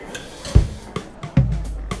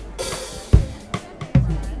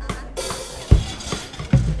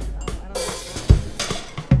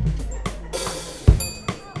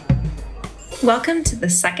Welcome to the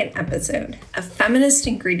second episode of Feminist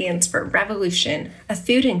Ingredients for Revolution, a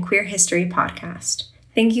food and queer history podcast.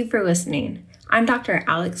 Thank you for listening. I'm Dr.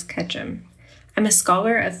 Alex Ketchum. I'm a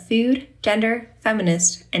scholar of food, gender,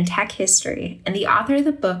 feminist, and tech history, and the author of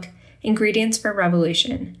the book Ingredients for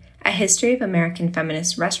Revolution, a history of American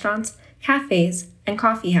feminist restaurants, cafes, and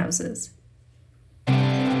coffee houses.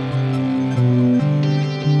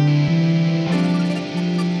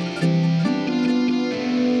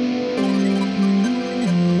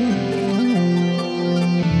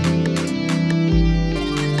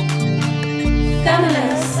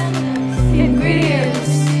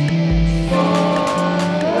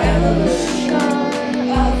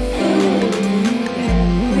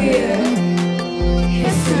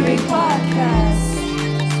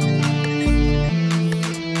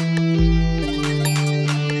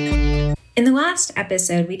 In the last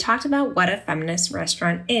episode, we talked about what a feminist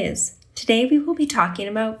restaurant is. Today, we will be talking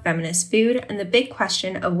about feminist food and the big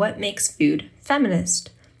question of what makes food feminist.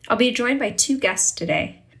 I'll be joined by two guests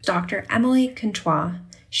today, Dr. Emily Contois.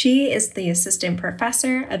 She is the Assistant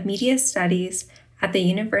Professor of Media Studies at the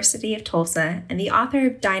University of Tulsa and the author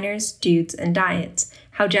of Diners, Dudes, and Diets,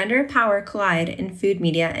 How Gender and Power Collide in Food,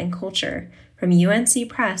 Media, and Culture, from UNC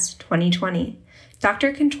Press 2020.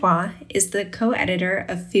 Dr. Contois is the co-editor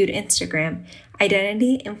of Food Instagram,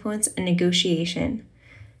 Identity, Influence, and Negotiation,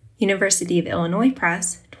 University of Illinois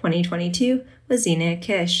Press 2022 with Zina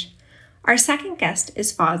Kish. Our second guest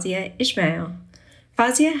is Fawzia Ismail.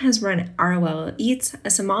 Fawzia has run ROL Eats,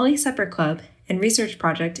 a Somali supper club and research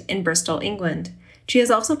project in Bristol, England. She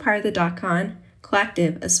is also part of the Dakan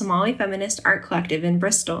Collective, a Somali feminist art collective in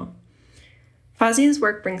Bristol. Fawzia's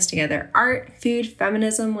work brings together art, food,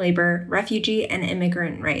 feminism, labor, refugee, and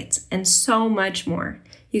immigrant rights, and so much more.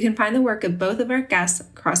 You can find the work of both of our guests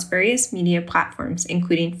across various media platforms,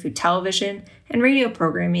 including food television and radio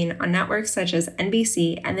programming on networks such as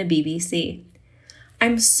NBC and the BBC.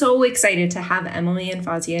 I'm so excited to have Emily and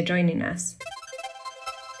Fawzia joining us.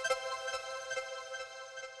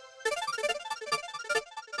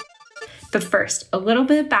 But first, a little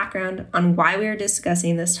bit of background on why we are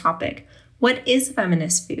discussing this topic. What is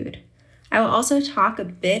feminist food? I will also talk a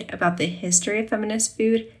bit about the history of feminist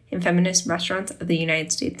food in feminist restaurants of the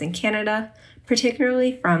United States and Canada,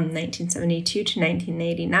 particularly from 1972 to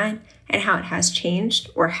 1989, and how it has changed,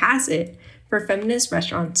 or has it, for feminist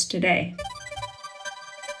restaurants today.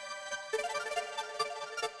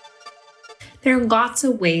 There are lots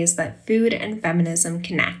of ways that food and feminism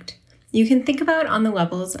connect. You can think about on the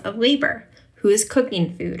levels of labor. Who is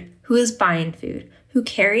cooking food? Who is buying food? Who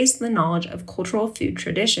carries the knowledge of cultural food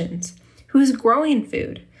traditions? Who is growing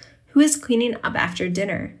food? Who is cleaning up after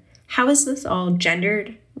dinner? How is this all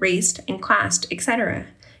gendered, raced, and classed, etc.?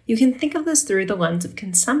 You can think of this through the lens of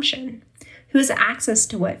consumption. Who has access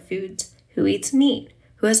to what foods? Who eats meat?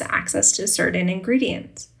 Who has access to certain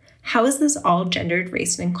ingredients? How is this all gendered,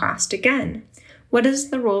 raced, and classed again? What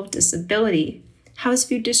is the role of disability? How is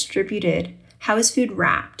food distributed? How is food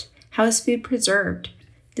wrapped? How is food preserved?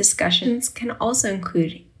 Discussions can also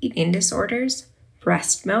include eating disorders,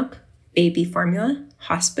 breast milk, baby formula,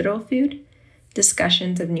 hospital food,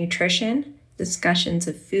 discussions of nutrition, discussions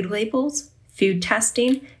of food labels, food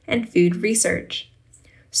testing, and food research.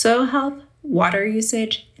 Soil health, water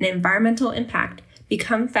usage, and environmental impact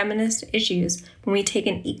become feminist issues when we take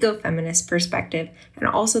an eco-feminist perspective and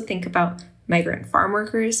also think about migrant farm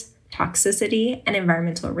workers, toxicity and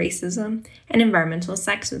environmental racism, and environmental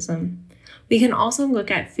sexism. We can also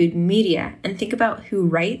look at food media and think about who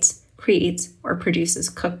writes, creates, or produces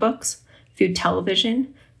cookbooks, food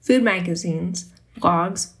television, food magazines,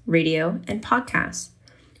 blogs, radio, and podcasts.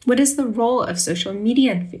 What is the role of social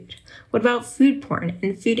media in food? What about food porn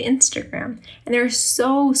and food Instagram? And there's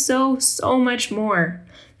so much more.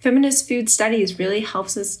 Feminist food studies really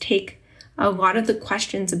helps us take a lot of the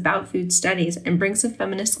questions about food studies and brings a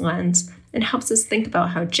feminist lens and helps us think about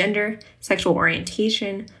how gender, sexual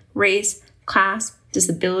orientation, race, class,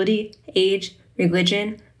 disability, age,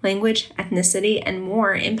 religion, language, ethnicity, and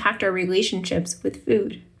more impact our relationships with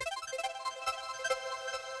food.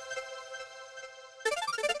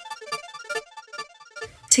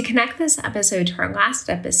 To connect this episode to our last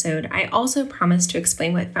episode, I also promised to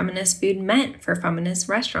explain what feminist food meant for feminist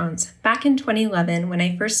restaurants. Back in 2011, when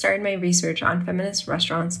I first started my research on feminist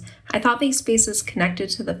restaurants, I thought these spaces connected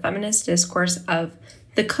to the feminist discourse of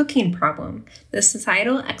the cooking problem, the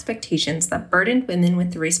societal expectations that burdened women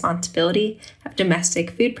with the responsibility of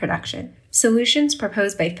domestic food production. Solutions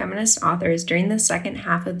proposed by feminist authors during the second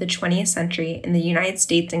half of the 20th century in the United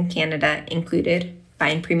States and Canada included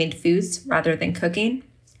buying pre-made foods rather than cooking,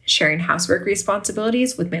 sharing housework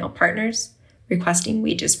responsibilities with male partners, requesting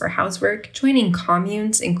wages for housework, joining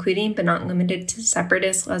communes, including but not limited to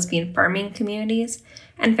separatist lesbian farming communities,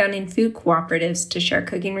 and founding food cooperatives to share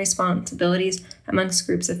cooking responsibilities amongst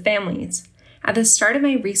groups of families. At the start of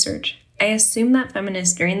my research, I assumed that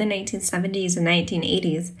feminists during the 1970s and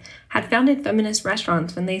 1980s had founded feminist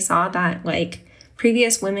restaurants when they saw that, like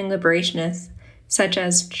previous women liberationists, such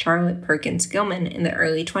as Charlotte Perkins Gilman in the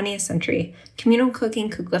early 20th century, communal cooking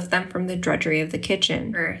could lift them from the drudgery of the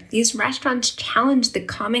kitchen. These restaurants challenged the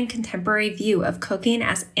common contemporary view of cooking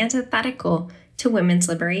as antithetical to women's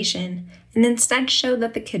liberation, and instead showed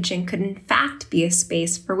that the kitchen could in fact be a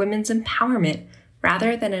space for women's empowerment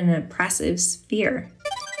rather than an oppressive sphere.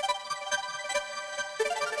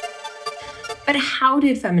 But how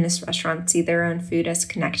did feminist restaurants see their own food as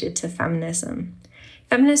connected to feminism?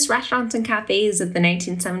 Feminist restaurants and cafes of the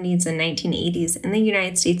 1970s and 1980s in the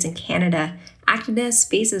United States and Canada acted as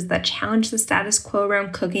spaces that challenged the status quo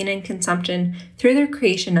around cooking and consumption through their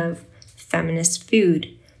creation of feminist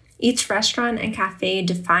food. Each restaurant and cafe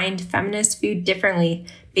defined feminist food differently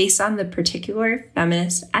based on the particular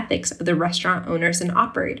feminist ethics of the restaurant owners and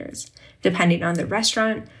operators. Depending on the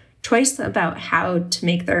restaurant, choice about how to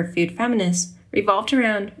make their food feminist revolved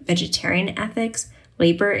around vegetarian ethics,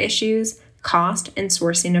 labor issues, cost, and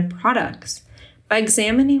sourcing of products. By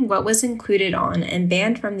examining what was included on and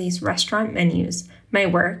banned from these restaurant menus, my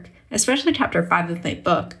work, especially chapter 5 of my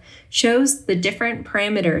book, shows the different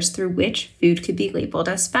parameters through which food could be labeled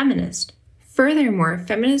as feminist. Furthermore,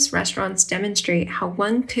 feminist restaurants demonstrate how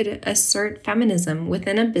one could assert feminism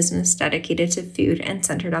within a business dedicated to food and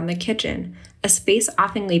centered on the kitchen, a space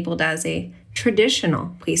often labeled as a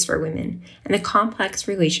traditional place for women, and the complex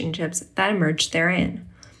relationships that emerge therein.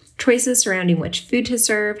 Choices surrounding which food to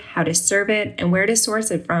serve, how to serve it, and where to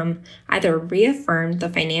source it from either reaffirmed the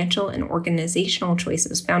financial and organizational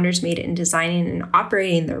choices founders made in designing and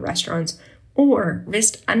operating their restaurants, or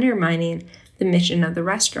risked undermining the mission of the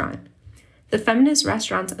restaurant. The feminist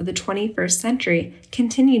restaurants of the 21st century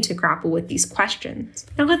continue to grapple with these questions.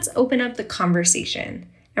 Now let's open up the conversation,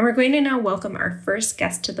 and we're going to now welcome our first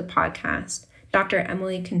guest to the podcast, Dr.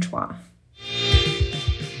 Emily Contois.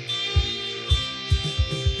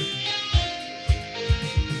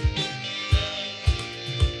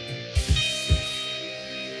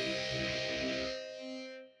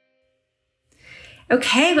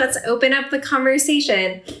 Okay, let's open up the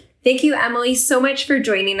conversation. Thank you, Emily, so much for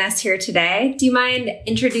joining us here today. Do you mind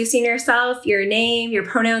introducing yourself, your name, your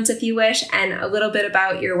pronouns if you wish, and a little bit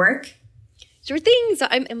about your work? Sure thing. So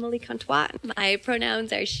I'm Emily Contois. My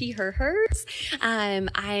pronouns are she, her, hers. I'm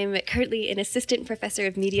currently an assistant professor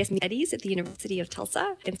of media studies at the University of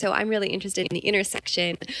Tulsa. And so I'm really interested in the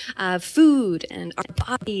intersection of food and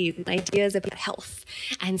our bodies and ideas about health.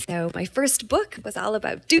 And so my first book was all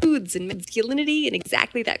about dudes and masculinity and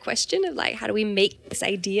exactly that question of like, how do we make this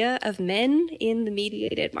idea of men in the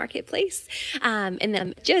mediated marketplace? And then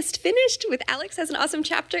I'm just finished with Alex has an awesome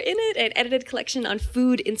chapter in it, an edited collection on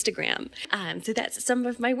food Instagram. So that's some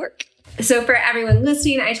of my work. So for everyone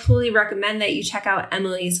listening, I totally recommend that you check out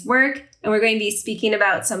Emily's work. And we're going to be speaking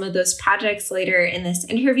about some of those projects later in this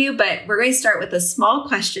interview, but we're going to start with a small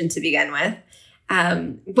question to begin with.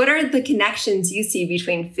 What are the connections you see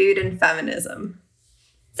between food and feminism?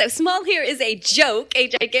 So small here is a joke, a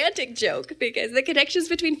gigantic joke, because the connections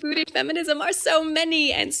between food and feminism are so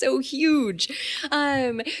many and so huge.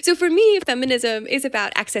 So for me, feminism is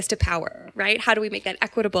about access to power, right? How do we make that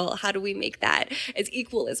equitable? How do we make that as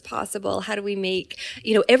equal as possible? How do we make,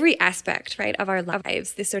 every aspect, right, of our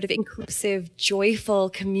lives this sort of inclusive, joyful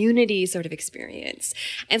community sort of experience?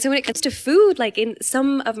 And so when it comes to food, like in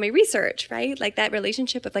some of my research, right, like that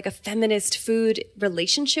relationship of like a feminist food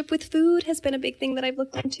relationship with food has been a big thing that I've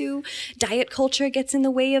looked into. Diet culture gets in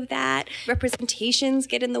the way of that. Representations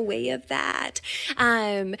get in the way of that.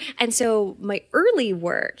 And so my early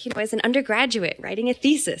work, as an undergraduate writing a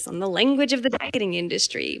thesis on the language of the dieting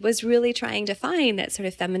industry was really trying to find that sort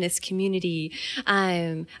of feminist community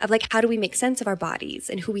of like, how do we make sense of our bodies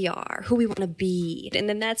and who we are, who we want to be? And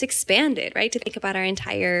then that's expanded, right, to think about our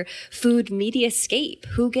entire food media scape.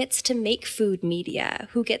 Who gets to make food media?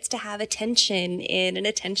 Who gets to have attention in an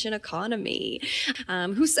attention economy?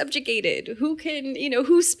 Who's subjugated, who can,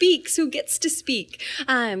 who speaks, who gets to speak.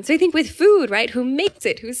 So I think with food, right, who makes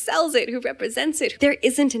it, who sells it, who represents it, there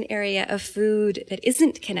isn't an area of food that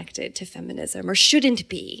isn't connected to feminism or shouldn't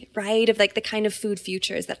be, right, of like the kind of food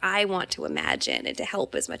futures that I want to imagine and to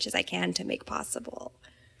help as much as I can to make possible.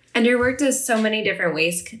 And your work does so many different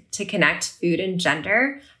ways to connect food and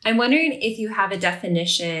gender. I'm wondering if you have a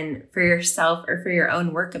definition for yourself or for your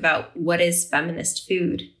own work about what is feminist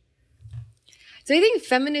food. So I think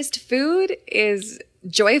feminist food is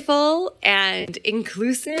joyful and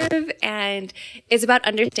inclusive, and is about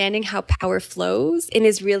understanding how power flows, and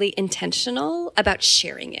is really intentional about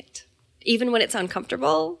sharing it, even when it's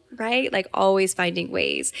uncomfortable, right? Like always finding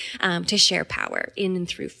ways to share power in and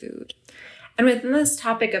through food. And within this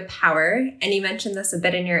topic of power, and you mentioned this a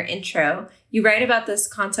bit in your intro, you write about this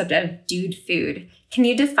concept of dude food. Can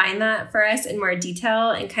you define that for us in more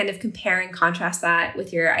detail and kind of compare and contrast that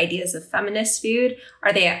with your ideas of feminist food?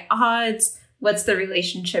 Are they at odds? What's the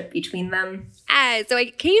relationship between them? So I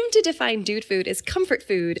came to define dude food as comfort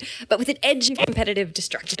food, but with an edge of competitive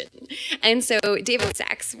destruction. And so David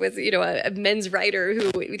Sachs was, a men's writer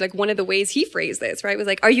who, like, one of the ways he phrased this, right, was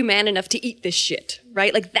like, are you man enough to eat this shit,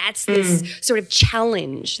 right? Like, that's this sort of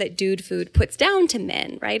challenge that dude food puts down to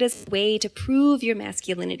men, right, as a way to prove your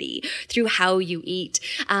masculinity through how you eat,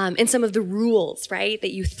 and some of the rules, right,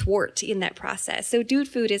 that you thwart in that process. So dude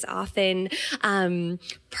food is often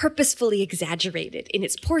purposefully exaggerated in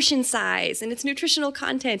its portion size and its nutritional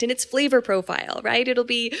content and its flavor profile, right? It'll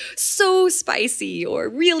be so spicy or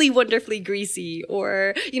really wonderfully greasy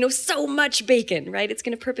or, so much bacon, right? It's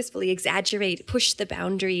going to purposefully exaggerate, push the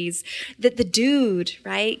boundaries that the dude,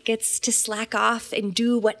 right, gets to slack off and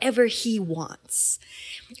do whatever he wants.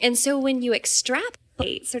 And so when you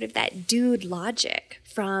extrapolate sort of that dude logic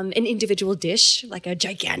from an individual dish, like a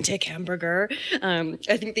gigantic hamburger.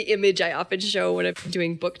 I think the image I often show when I'm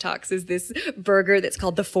doing book talks is this burger that's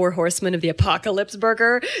called the Four Horsemen of the Apocalypse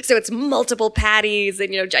burger. So it's multiple patties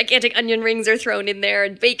and, gigantic onion rings are thrown in there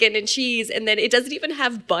and bacon and cheese. And then it doesn't even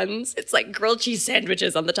have buns. It's like grilled cheese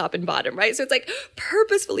sandwiches on the top and bottom, right? So it's like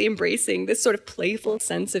purposefully embracing this sort of playful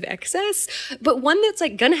sense of excess, but one that's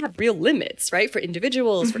like gonna have real limits, right? For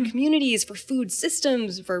individuals, for communities, for food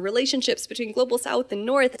systems, for relationships between global south and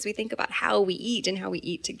north as we think about how we eat and how we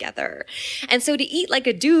eat together. And so to eat like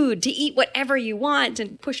a dude, to eat whatever you want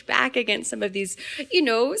and push back against some of these,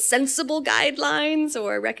 sensible guidelines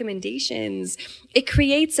or recommendations, it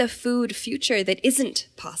creates a food future that isn't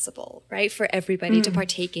possible, right, for everybody to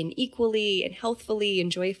partake in equally and healthfully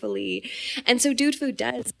and joyfully. And so dude food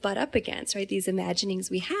does butt up against, right, these imaginings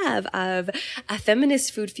we have of a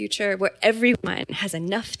feminist food future where everyone has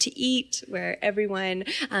enough to eat, where everyone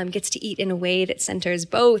gets to eat in a way that centers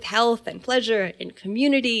both health and pleasure and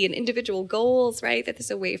community and individual goals, right? That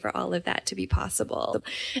there's a way for all of that to be possible.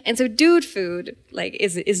 And so dude food, like,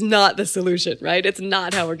 is not the solution, right? It's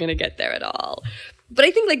not how we're going to get there at all. But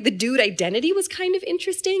I think like the dude identity was kind of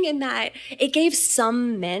interesting in that it gave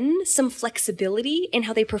some men some flexibility in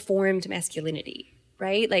how they performed masculinity,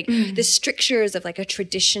 right? Like the strictures of like a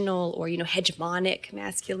traditional or, hegemonic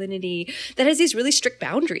masculinity that has these really strict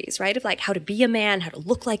boundaries, right? Of like how to be a man, how to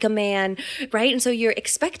look like a man, right? And so you're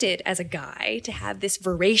expected as a guy to have this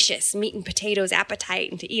voracious meat and potatoes appetite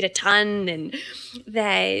and to eat a ton, and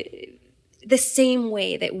that the same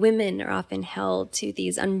way that women are often held to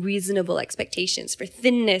these unreasonable expectations for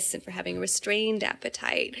thinness and for having a restrained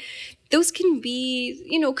appetite, those can be,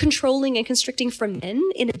 controlling and constricting for men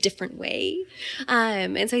in a different way.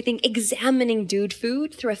 And so I think examining dude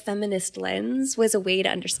food through a feminist lens was a way to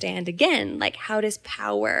understand, again, like how does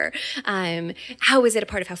power, how is it a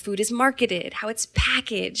part of how food is marketed, how it's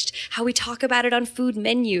packaged, how we talk about it on food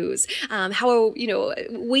menus, how,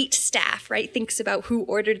 wait staff, right, thinks about who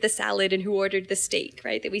ordered the salad and who ordered the steak,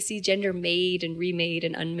 right, that we see gender made and remade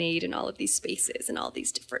and unmade in all of these spaces in all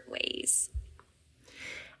these different ways.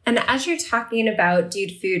 And as you're talking about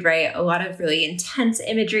dude food, right, a lot of really intense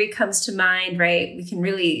imagery comes to mind, right? We can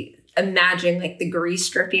really imagine like the grease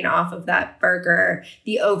dripping off of that burger,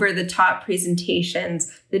 the over-the-top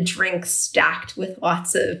presentations, the drinks stacked with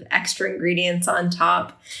lots of extra ingredients on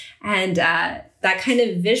top. And that kind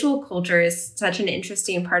of visual culture is such an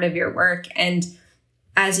interesting part of your work. And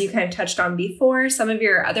as you kind of touched on before, some of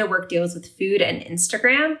your other work deals with food and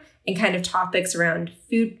Instagram and kind of topics around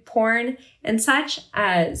food porn and such.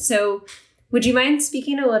 So would you mind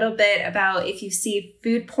speaking a little bit about if you see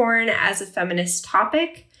food porn as a feminist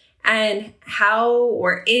topic and how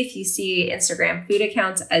or if you see Instagram food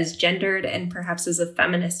accounts as gendered and perhaps as a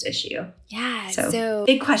feminist issue? Yeah. So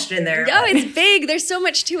big question there. No, it's big. There's so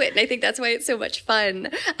much to it. And I think that's why it's so much fun.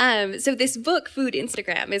 So this book, Food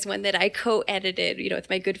Instagram, is one that I co-edited, with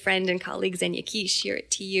my good friend and colleague Xenia Quiche here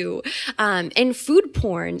at TU. And food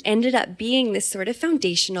porn ended up being this sort of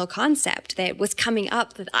foundational concept that was coming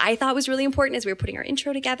up that I thought was really important as we were putting our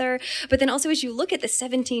intro together. But then also as you look at the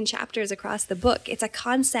 17 chapters across the book, it's a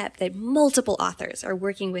concept that multiple multiple authors are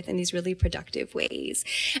working with in these really productive ways.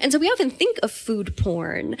 And so we often think of food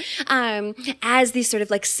porn as these sort of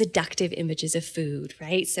like seductive images of food,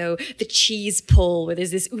 right? So the cheese pull, where there's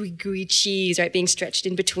this ooey gooey cheese, right, being stretched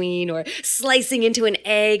in between, or slicing into an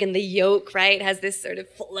egg and the yolk, right, has this sort of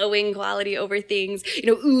flowing quality over things,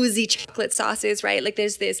 oozy chocolate sauces, right? Like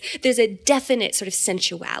there's a definite sort of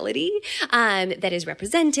sensuality that is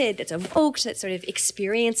represented, that's evoked, that's sort of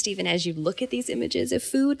experienced even as you look at these images of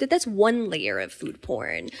food. That's one layer of food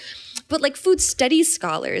porn. But like food studies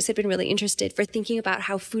scholars have been really interested for thinking about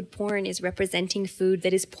how food porn is representing food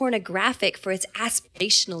that is pornographic for its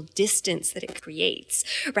aspirational distance that it creates,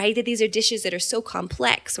 right? That these are dishes that are so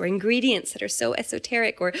complex, or ingredients that are so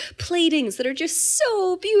esoteric, or platings that are just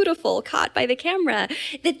so beautiful caught by the camera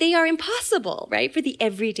that they are impossible, right, for the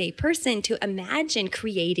everyday person to imagine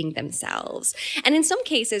creating themselves. And in some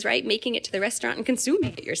cases, right, making it to the restaurant and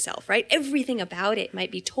consuming it yourself, right? Everything about it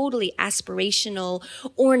might be totally aspirational,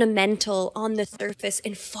 ornamental, on the surface,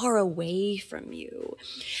 and far away from you.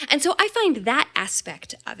 And so I find that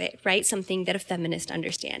aspect of it, right, something that a feminist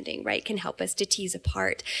understanding, right, can help us to tease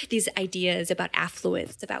apart these ideas about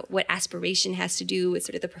affluence, about what aspiration has to do with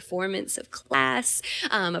sort of the performance of class,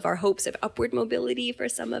 of our hopes of upward mobility for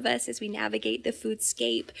some of us as we navigate the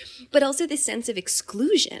foodscape, but also this sense of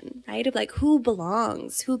exclusion, right, of like who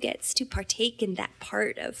belongs, who gets to partake in that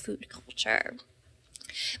part of food culture.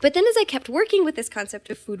 But then as I kept working with this concept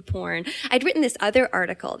of food porn, I'd written this other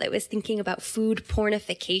article that was thinking about food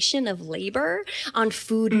pornification of labor on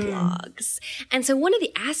food blogs. And so one of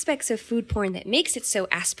the aspects of food porn that makes it so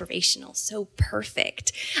aspirational, so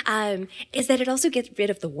perfect, is that it also gets rid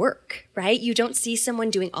of the work, right? You don't see someone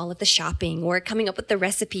doing all of the shopping or coming up with the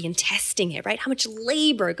recipe and testing it, right? How much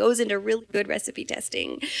labor goes into really good recipe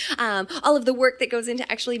testing. All of the work that goes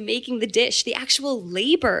into actually making the dish, the actual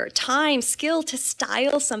labor, time, skill to style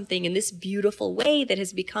something in this beautiful way that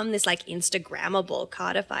has become this like Instagrammable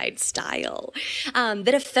codified style.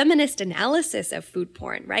 That a feminist analysis of food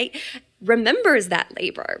porn, right, remembers that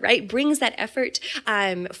labor, right? Brings that effort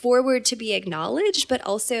forward to be acknowledged, but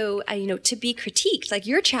also, to be critiqued. Like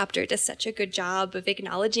your chapter does such a good job of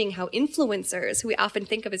acknowledging how influencers, who we often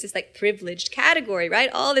think of as this like privileged category,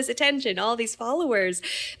 right? All this attention, all these followers,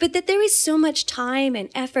 but that there is so much time and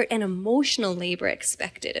effort and emotional labor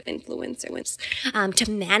expected of influencers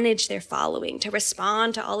to manage their following, to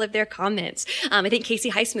respond to all of their comments. I think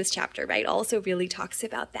Casey Highsmith's chapter, right, also really talks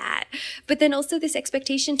about that. But then also this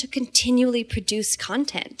expectation to continually produce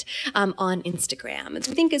content on Instagram. And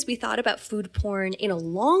so I think as we thought about food porn in a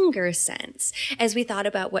longer sense, as we thought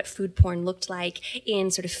about what food porn looked like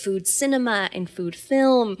in sort of food cinema and food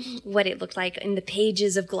film, what it looked like in the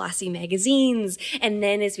pages of glossy magazines, and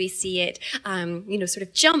then as we see it, sort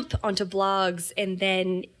of jump onto blogs and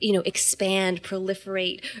then, expand,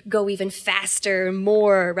 proliferate, go even faster,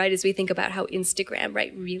 more, right, as we think about how Instagram,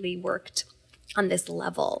 right, really worked on this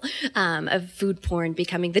level of food porn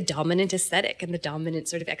becoming the dominant aesthetic and the dominant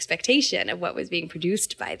sort of expectation of what was being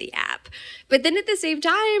produced by the app. But then at the same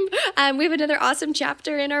time, we have another awesome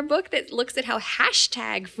chapter in our book that looks at how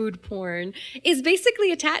hashtag food porn is basically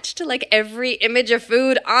attached to like every image of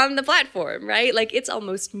food on the platform, right? Like it's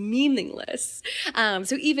almost meaningless.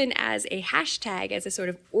 So even as a hashtag, as a sort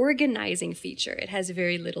of organizing feature, it has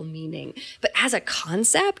very little meaning. But as a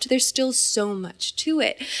concept, there's still so much to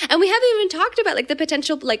it. And we haven't even talked about like the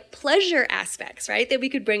potential like pleasure aspects, right, that we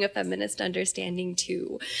could bring a feminist understanding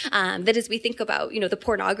to. That as we think about, the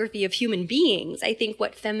pornography of human beings, I think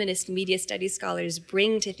what feminist media studies scholars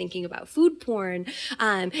bring to thinking about food porn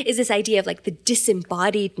is this idea of like the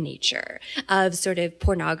disembodied nature of sort of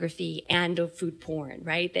pornography and of food porn,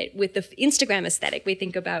 right? That with the Instagram aesthetic, we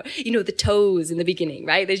think about, the toes in the beginning,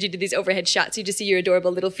 right? As you do these overhead shots, you just see your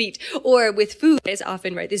adorable little feet. Or with food, there's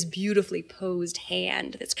often, right, this beautifully posed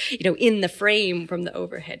hand that's, in the frame from the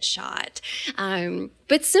overhead shot.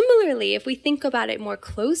 But similarly, if we think about it more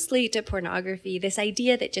closely to pornography, this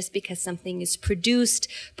idea that just because something is produced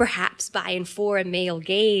perhaps by and for a male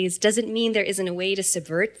gaze doesn't mean there isn't a way to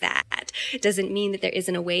subvert that. It doesn't mean that there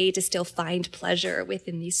isn't a way to still find pleasure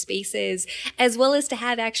within these spaces, as well as to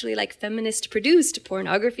have actually like feminist produced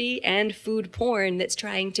pornography and food porn that's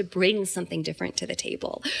trying to bring something different to the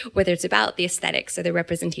table, whether it's about the aesthetics or the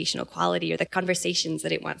representational quality or the conversations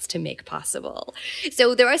that it wants to make possible.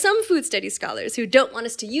 So there are some food studies scholars who don't want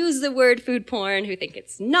us to use the word food porn, who think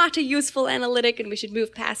it's not a useful analytic and we should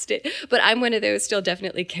move past it. But I'm one of those still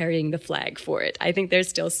definitely carrying the flag for it. I think there's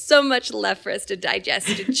still so much left for us to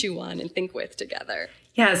digest and chew on and think with together.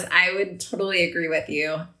 Yes, I would totally agree with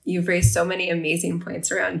you. You've raised so many amazing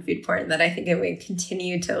points around food porn that I think I would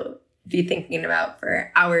continue to be thinking about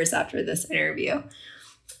for hours after this interview.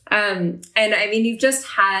 And I mean, you've just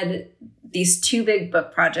had these two big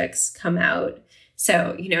book projects come out.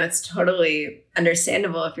 So, it's totally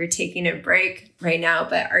understandable if you're taking a break right now,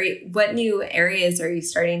 but what new areas are you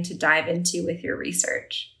starting to dive into with your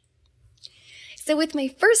research? So with my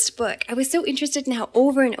first book, I was so interested in how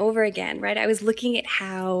over and over again, right? I was looking at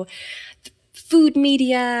how food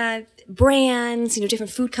media, brands,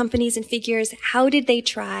 different food companies and figures, how did they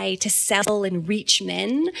try to sell and reach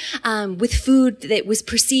men with food that was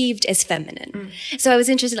perceived as feminine? So I was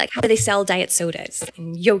interested, like, how do they sell diet sodas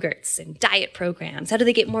and yogurts and diet programs? How do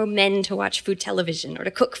they get more men to watch food television or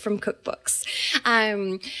to cook from cookbooks?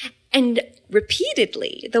 And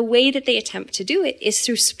repeatedly, the way that they attempt to do it is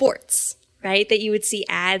through sports. Right? That you would see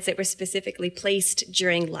ads that were specifically placed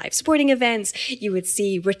during live sporting events. You would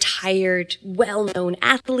see retired, well-known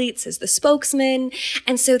athletes as the spokesman.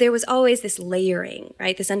 And so there was always this layering,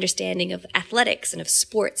 right? This understanding of athletics and of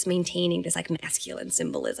sports maintaining this like masculine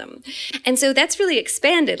symbolism. And so that's really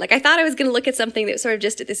expanded. Like I thought I was going to look at something that was sort of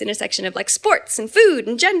just at this intersection of like sports and food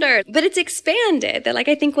and gender, but it's expanded. That like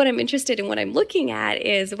I think what I'm interested in, what I'm looking at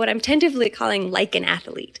is what I'm tentatively calling like an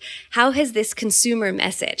athlete. How has this consumer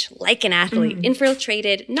message, like an athlete,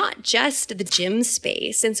 infiltrated not just the gym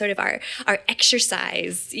space and sort of our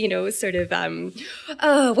exercise, sort of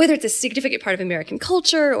whether it's a significant part of American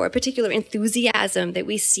culture or a particular enthusiasm that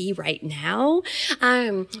we see right now.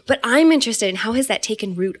 But I'm interested in how has that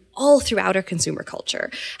taken root all throughout our consumer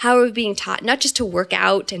culture? How are we being taught not just to work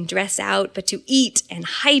out and dress out, but to eat and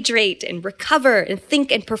hydrate and recover and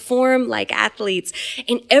think and perform like athletes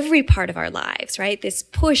in every part of our lives, right? This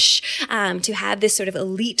push to have this sort of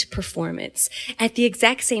elite performance at the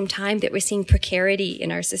exact same time that we're seeing precarity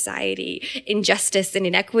in our society, injustice and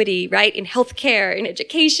inequity, right? In healthcare, in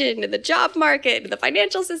education, in the job market, in the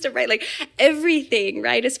financial system, right? Like everything,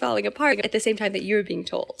 right, is falling apart at the same time that you're being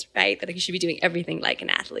told, right? That like, you should be doing everything like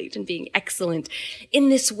an athlete and being excellent in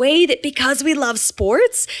this way that because we love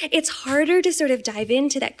sports, it's harder to sort of dive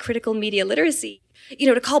into that critical media literacy,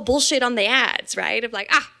 to call bullshit on the ads, right? Of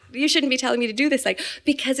like, you shouldn't be telling me to do this. Like,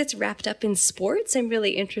 because it's wrapped up in sports, I'm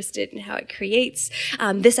really interested in how it creates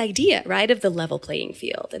this idea, right, of the level playing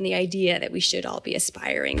field and the idea that we should all be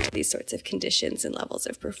aspiring to these sorts of conditions and levels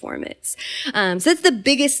of performance. So that's the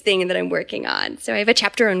biggest thing that I'm working on. So I have a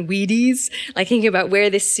chapter on Wheaties, like thinking about where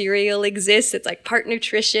this cereal exists. It's like part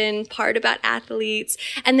nutrition, part about athletes,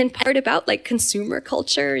 and then part about like consumer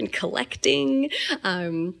culture and collecting.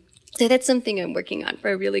 So that's something I'm working on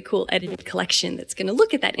for a really cool edited collection that's going to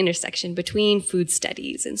look at that intersection between food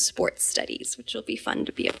studies and sports studies, which will be fun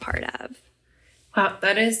to be a part of. Wow,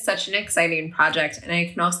 that is such an exciting project. And I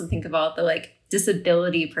can also think about the like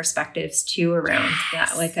disability perspectives too around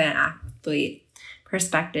that, like an athlete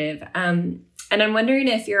perspective. And I'm wondering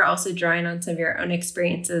if you're also drawing on some of your own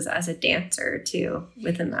experiences as a dancer too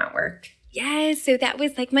within that work. Yes, so that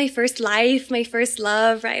was like my first life, my first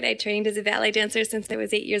love, right? I trained as a ballet dancer since I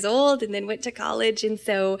was 8 years old and then went to college. And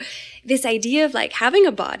so this idea of like having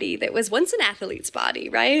a body that was once an athlete's body,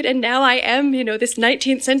 right? And now I am, this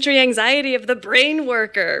 19th century anxiety of the brain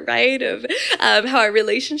worker, right? Of how our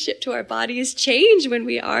relationship to our bodies change when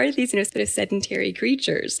we are these, sort of sedentary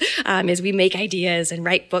creatures as we make ideas and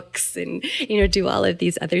write books and, do all of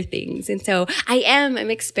these other things. And so I'm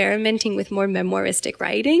experimenting with more memoiristic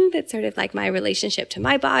writing that's sort of like my relationship to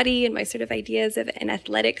my body and my sort of ideas of an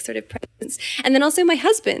athletic sort of presence. And then also my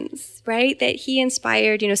husband's, right? That he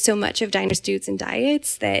inspired, so much of Diners, Dudes, and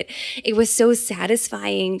Diets that it was so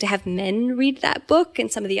satisfying to have men read that book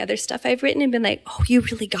and some of the other stuff I've written and been like, oh, you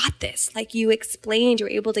really got this. Like you explained, you're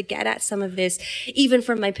able to get at some of this, even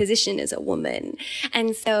from my position as a woman.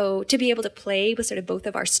 And so to be able to play with sort of both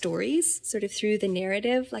of our stories, sort of through the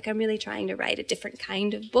narrative, like I'm really trying to write a different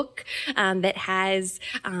kind of book that has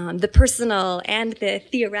the personal and the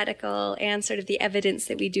theoretical and sort of the evidence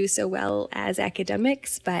that we do so well as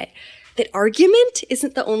academics, but that argument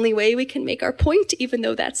isn't the only way we can make our point, even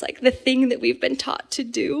though that's like the thing that we've been taught to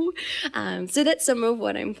do. So that's some of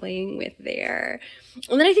what I'm playing with there.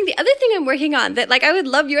 And then I think the other thing I'm working on that like I would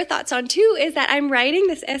love your thoughts on too is that I'm writing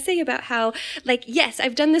this essay about how like, yes,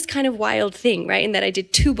 I've done this kind of wild thing, right? And that I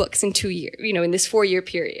did 2 books in 2 years, in this 4-year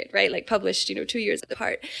period, right? Like published, 2 years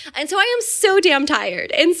apart. And so I am so damn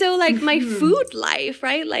tired. And so like my food life,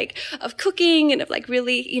 right? Like of cooking and of like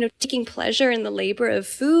really, taking pleasure in the labor of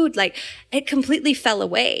food, like it completely fell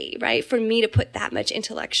away, right? For me to put that much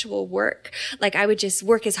intellectual work. Like I would just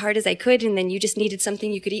work as hard as I could and then you just needed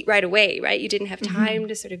something you could eat right away, right? You didn't have time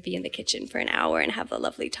to sort of be in the kitchen for an hour and have a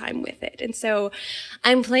lovely time with it. And so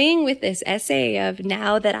I'm playing with this essay of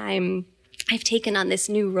now that I'm I've taken on this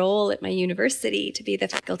new role at my university to be the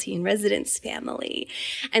faculty in residence family.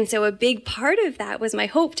 And so a big part of that was my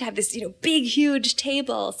hope to have this, big, huge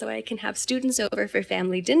table so I can have students over for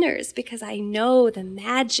family dinners, because I know the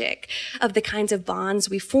magic of the kinds of bonds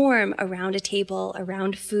we form around a table,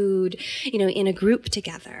 around food, in a group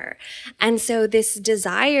together. And so this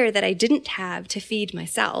desire that I didn't have to feed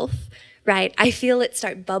myself, right, I feel it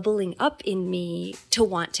start bubbling up in me to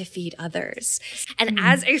want to feed others. And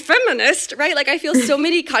as a feminist, right, I feel so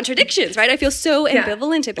many contradictions, right? I feel so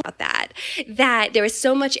ambivalent about that there is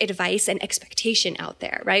so much advice and expectation out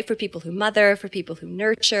there, right, for people who mother, for people who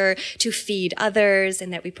nurture, to feed others,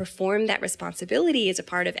 and that we perform that responsibility as a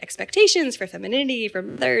part of expectations for femininity, for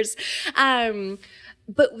mothers.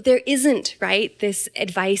 But there isn't, right, this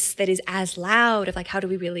advice that is as loud of how do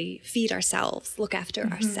we really feed ourselves, look after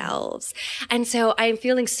ourselves. And so I'm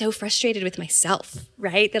feeling so frustrated with myself,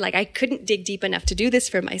 right, that I couldn't dig deep enough to do this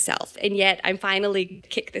for myself. And yet I'm finally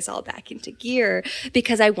kicked this all back into gear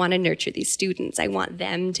because I want to nurture these students. I want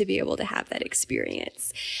them to be able to have that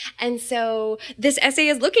experience. And so this essay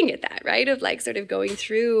is looking at that, right, of sort of going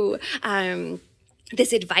through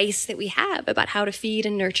this advice that we have about how to feed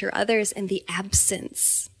and nurture others, and the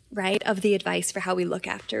absence, right, of the advice for how we look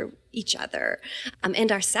after each other and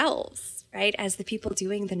ourselves, right, as the people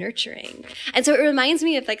doing the nurturing. And so it reminds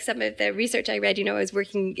me of some of the research I read. I was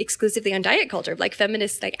working exclusively on diet culture,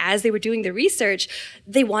 feminists, as they were doing the research,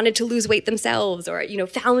 they wanted to lose weight themselves, or,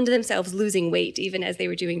 found themselves losing weight even as they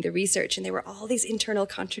were doing the research. And there were all these internal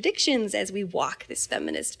contradictions as we walk this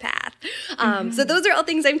feminist path. So those are all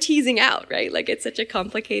things I'm teasing out, right? It's such a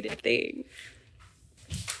complicated thing.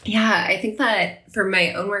 Yeah, I think that for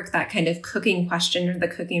my own work, that kind of cooking question or the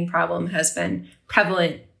cooking problem has been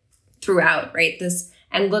prevalent throughout, right?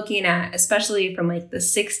 And looking at, especially from the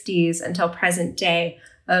 60s until present day,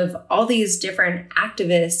 of all these different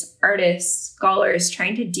activists, artists, scholars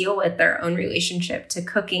trying to deal with their own relationship to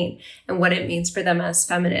cooking and what it means for them as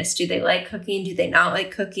feminists. Do they like cooking? Do they not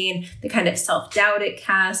like cooking? The kind of self-doubt it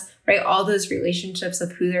casts, right? All those relationships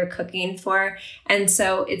of who they're cooking for. And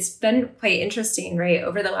so it's been quite interesting, right,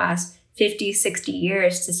 over the last 50, 60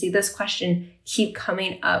 years to see this question keep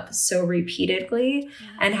coming up so repeatedly,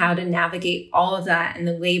 and how to navigate all of that, and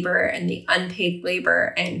the labor and the unpaid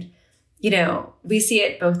labor. And, we see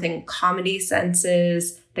it both in comedy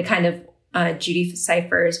senses, the kind of Judy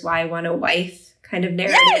Cypher's Why I Want a Wife kind of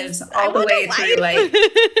narratives, all the way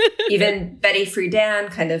through even Betty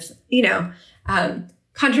Friedan, kind of,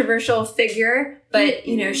 controversial figure. But,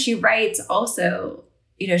 she writes also,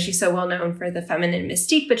 she's so well known for the feminine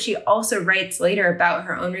mystique, but she also writes later about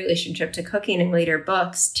her own relationship to cooking in later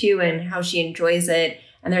books too, and how she enjoys it.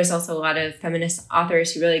 And there's also a lot of feminist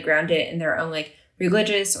authors who really ground it in their own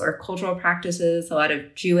religious or cultural practices, a lot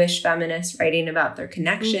of Jewish feminists writing about their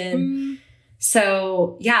connection.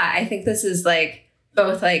 So yeah, I think this is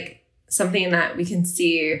both something that we can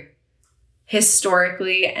see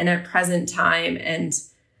historically and at present time. And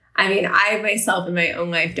I mean, I myself in my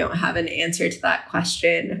own life don't have an answer to that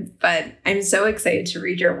question, but I'm so excited to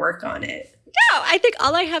read your work on it. No, I think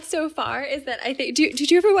all I have so far is that I think.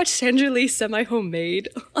 Did you ever watch Sandra Lee's Semi-Homemade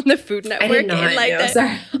on the Food Network? I did not. No,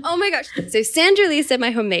 sorry. Oh my gosh! So Sandra Lee's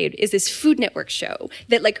Semi-Homemade is this Food Network show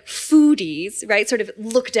that foodies, right, sort of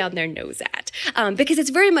look down their nose at, because it's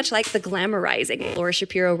very much like the glamorizing Laura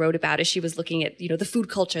Shapiro wrote about as she was looking at the food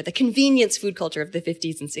culture, the convenience food culture of the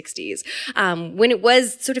 50s and 60s, when it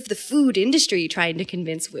was sort of the food industry trying to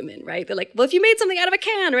convince women, right? They're well, if you made something out of a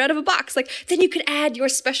can or out of a box, then you could add your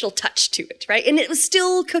special touch to it. Right? And it was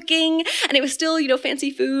still cooking, and it was still, fancy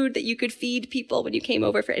food that you could feed people when you came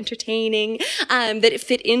over for entertaining, that it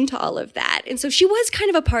fit into all of that. And so she was kind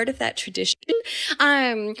of a part of that tradition,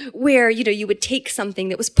 where, you would take something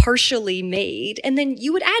that was partially made and then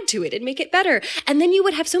you would add to it and make it better. And then you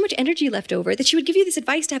would have so much energy left over that she would give you this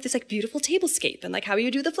advice to have this beautiful tablescape, and how you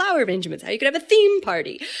do the flower arrangements, how you could have a theme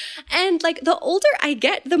party. And the older I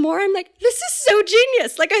get, the more I'm this is so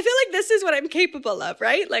genius. I feel this is what I'm capable of,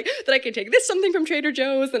 right? That I can take this something from Trader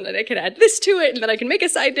Joe's, and then I can add this to it, and then I can make a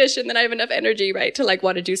side dish, and then I have enough energy, right, to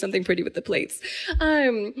want to do something pretty with the plates.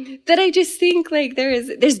 That I just think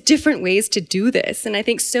there's different ways to do this. And I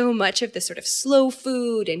think so much of the sort of slow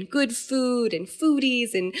food and good food and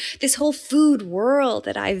foodies and this whole food world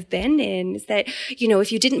that I've been in is that,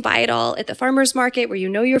 if you didn't buy it all at the farmer's market where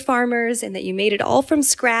your farmers, and that you made it all from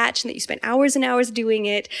scratch, and that you spent hours and hours doing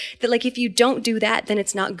it, that if you don't do that, then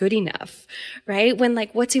it's not good enough, right? When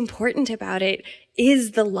what's important about it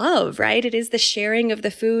is the love, right? It is the sharing of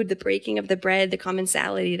the food, the breaking of the bread, the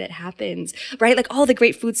commensality that happens, right? Like all the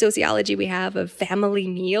great food sociology we have of family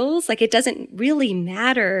meals, like it doesn't really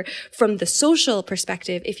matter from the social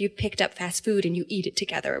perspective if you picked up fast food and you eat it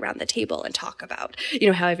together around the table and talk about,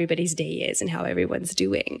 how everybody's day is and how everyone's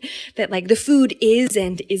doing. That like the food is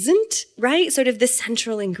and isn't, right? Sort of the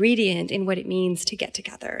central ingredient in what it means to get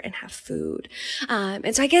together and have food.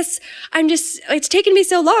 And so I guess it's taken me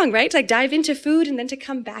so long, right? To like dive into food and then to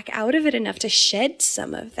come back out of it enough to shed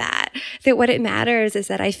some of that. That what it matters is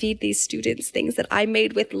that I feed these students things that I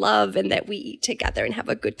made with love and that we eat together and have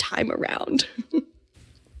a good time around.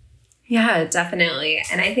 Yeah, definitely.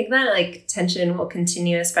 And I think that like tension will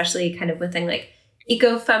continue, especially kind of within like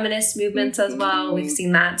eco-feminist movements as well. We've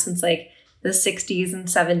seen that since like the 60s and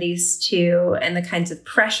 70s too, and the kinds of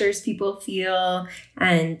pressures people feel.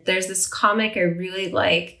 And there's this comic I really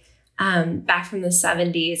like back from the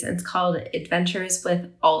 70s, and it's called Adventures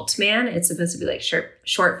with Altman. It's supposed to be like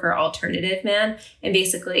short for alternative man. And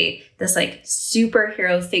basically this like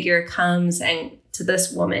superhero figure comes and to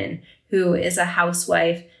this woman who is a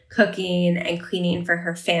housewife cooking and cleaning for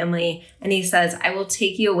her family. And he says, I will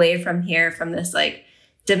take you away from here, from this like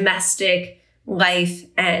domestic life.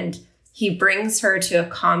 And he brings her to a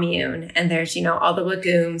commune, and there's, all the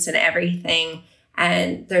legumes and everything.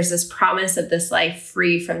 And there's this promise of this life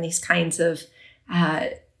free from these kinds of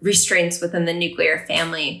restraints within the nuclear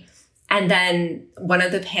family. And then one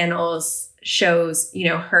of the panels shows,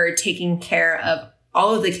 her taking care of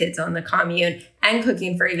all of the kids on the commune and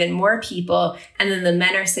cooking for even more people. And then the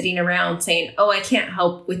men are sitting around saying, oh, I can't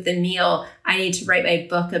help with the meal. I need to write my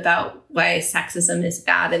book about why sexism is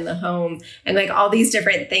bad in the home. And like all these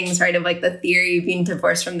different things, right, of like the theory being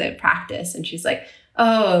divorced from the practice. And she's like,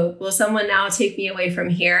 oh, will someone now take me away from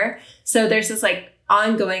here? So there's this like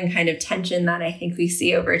ongoing kind of tension that I think we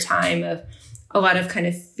see over time of a lot of kind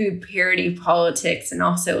of food purity politics, and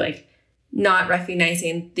also like not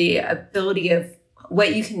recognizing the ability of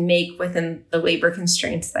what you can make within the labor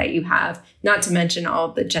constraints that you have, not to mention all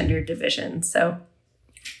the gender division. So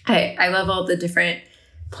I love all the different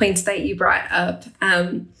points that you brought up.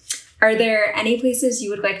 Are there any places you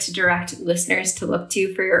would like to direct listeners to look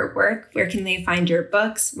to for your work? Where can they find your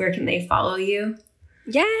books? Where can they follow you?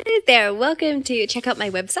 Yeah, they're welcome to check out my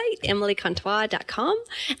website, emilycontois.com.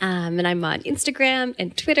 And I'm on Instagram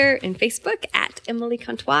and Twitter and Facebook at Emily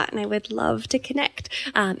Contois, and I would love to connect.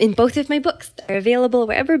 In both of my books, they're available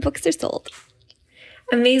wherever books are sold.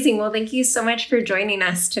 Amazing. Well, thank you so much for joining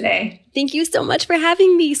us today. Thank you so much for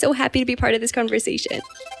having me. So happy to be part of this conversation.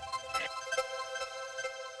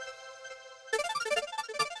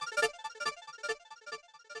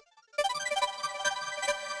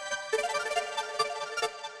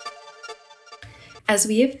 As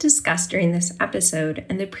we have discussed during this episode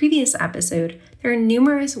and the previous episode, there are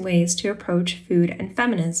numerous ways to approach food and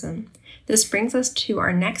feminism. This brings us to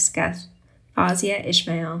our next guest, Fawzia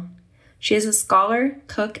Ismail. She is a scholar,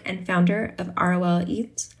 cook, and founder of ROL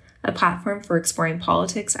Eats, a platform for exploring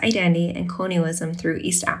politics, identity, and colonialism through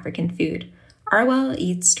East African food. ROL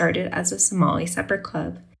Eats started as a Somali separate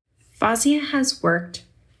club. Fawzia has worked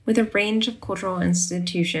with a range of cultural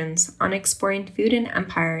institutions on exploring food and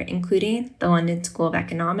empire, including the London School of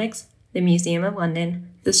Economics, the Museum of London,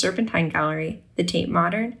 the Serpentine Gallery, the Tate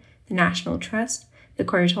Modern, the National Trust, the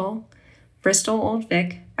Courtauld, Bristol Old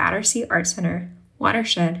Vic, Battersea Art Centre,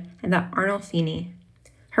 Watershed, and the Arnolfini.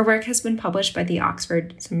 Her work has been published by the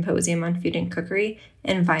Oxford Symposium on Food and Cookery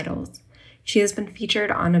and Vitals. She has been featured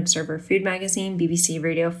on Observer Food Magazine, BBC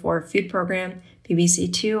Radio 4 Food Programme,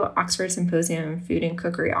 BBC Two, Oxford Symposium on Food and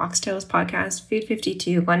Cookery Oxtails Podcast, Food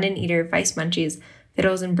 52, London Eater, Vice Munchies,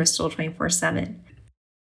 Fiddles in Bristol 24/7.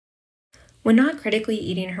 When not critically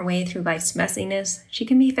eating her way through life's messiness, she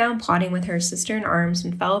can be found plotting with her sister-in-arms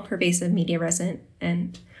and fellow pervasive media resident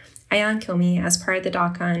and Ayan Kilmi as part of the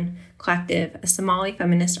Dakan Collective, a Somali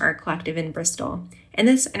feminist art collective in Bristol. In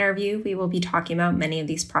this interview, we will be talking about many of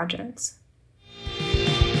these projects.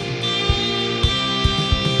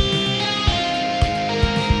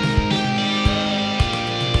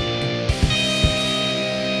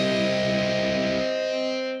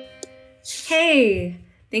 Hey,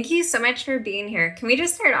 thank you so much for being here. Can we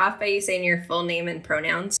just start off by you saying your full name and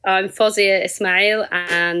pronouns? I'm Fawzia Ismail,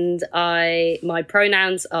 and my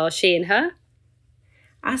pronouns are she and her.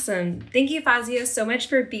 Awesome. Thank you, Fawzia, so much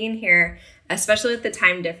for being here, especially with the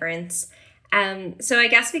time difference. So I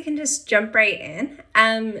guess we can just jump right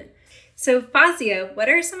in. So Fawzia, what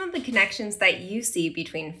are some of the connections that you see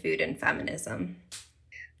between food and feminism?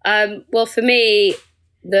 Well, for me,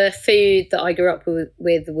 the food that I grew up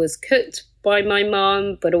with was cooked by my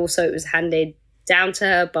mom, but also it was handed down to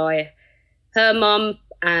her by her mum,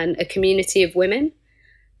 and a community of women.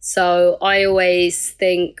 So I always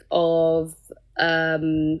think of,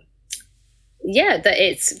 that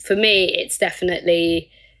it's, for me, it's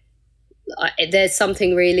definitely, there's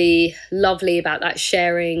something really lovely about that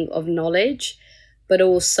sharing of knowledge, but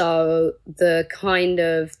also the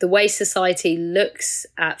way society looks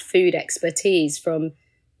at food expertise from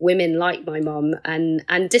women like my mum,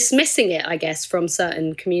 and dismissing it, I guess, from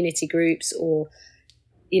certain community groups, or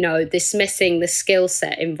dismissing the skill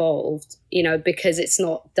set involved, because it's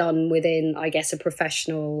not done within, I guess, a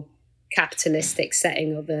professional capitalistic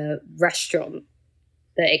setting of a restaurant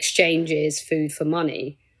that exchanges food for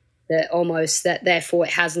money, that therefore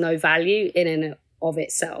it has no value in and of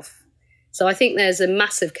itself. So I think there's a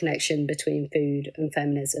massive connection between food and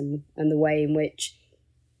feminism, and the way in which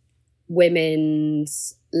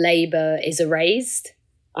women's labor is erased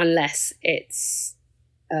unless it's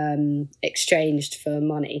exchanged for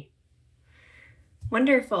money.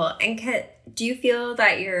 Wonderful. And do you feel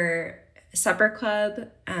that your supper club,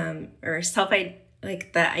 or the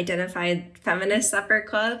identified feminist supper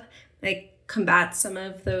club, combats some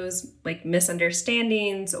of those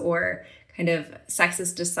misunderstandings or kind of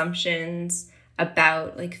sexist assumptions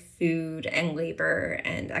about food and labor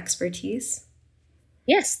and expertise?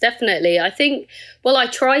 Yes, definitely. I think, well, I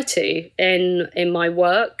try to in my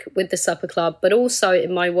work with the supper club, but also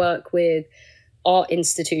in my work with art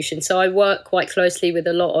institutions. So I work quite closely with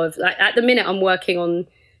a lot of, at the minute, I'm working on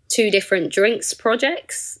 2 different drinks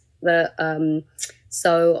projects.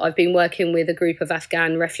 So I've been working with a group of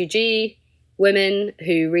Afghan refugee women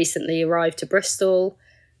who recently arrived to Bristol.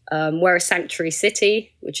 We're a sanctuary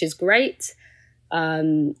city, which is great.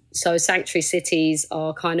 So sanctuary cities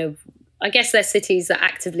are kind of, I guess, they're cities that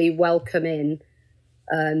actively welcome in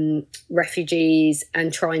refugees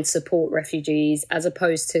and try and support refugees, as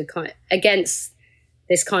opposed to against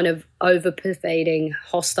this kind of over-pervading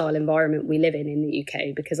hostile environment we live in the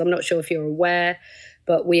UK. Because I'm not sure if you're aware,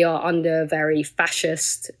 but we are under a very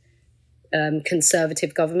fascist,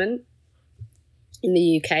 conservative government in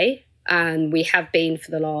the UK, and we have been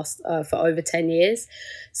for the last for over 10 years.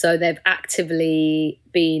 So there's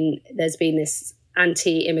been this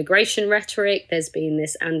anti-immigration rhetoric, there's been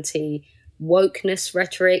this anti-wokeness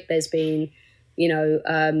rhetoric, there's been,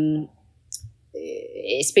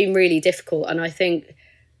 it's been really difficult. And I think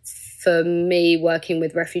for me, working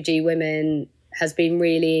with refugee women has been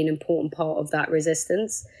really an important part of that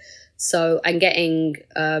resistance. So, and getting,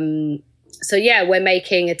 we're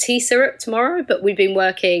making a tea syrup tomorrow, but we've been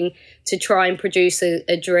working to try and produce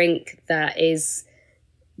a drink that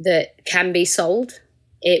can be sold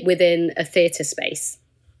within a theatre space.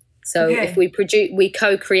 So if we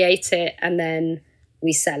co-create it and then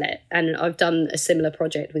we sell it. And I've done a similar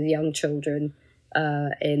project with young children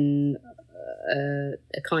in a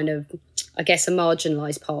kind of, I guess, a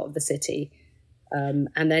marginalised part of the city.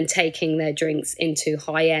 And then taking their drinks into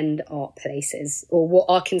high-end art places, or what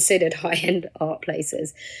are considered high-end art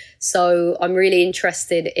places. So I'm really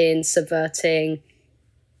interested in subverting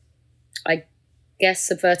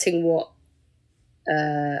what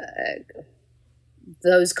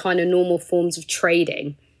those kind of normal forms of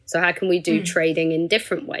trading. So how can we do trading in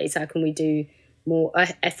different ways? How can we do more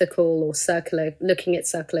ethical or looking at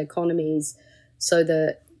circular economies, so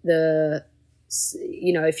that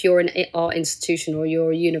if you're an art institution or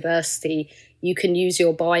you're a university, you can use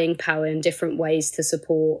your buying power in different ways to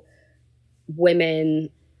support women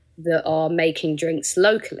that are making drinks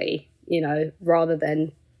locally, rather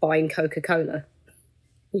than buying Coca-Cola.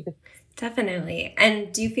 Definitely.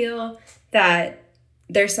 And do you feel that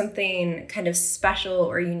there's something kind of special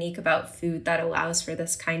or unique about food that allows for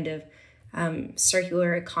this kind of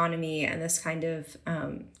circular economy and this kind of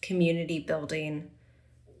community building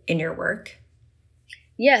in your work?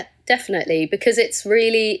 Yeah, definitely, because it's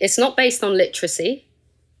not based on literacy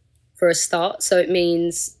for a start. So it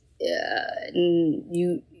means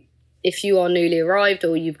if you are newly arrived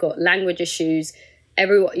or you've got language issues,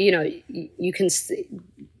 everyone, you can.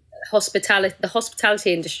 The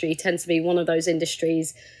hospitality industry tends to be one of those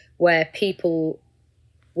industries where people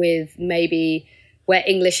where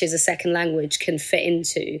English is a second language can fit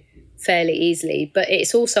into fairly easily, but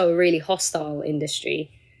it's also a really hostile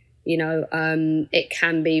industry. It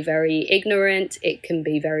can be very ignorant, it can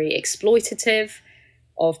be very exploitative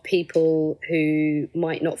of people who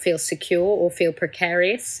might not feel secure or feel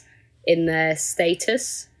precarious in their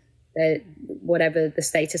status, whatever the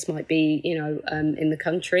status might be, in the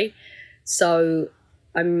country. So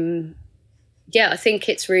I think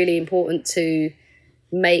it's really important to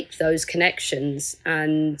make those connections.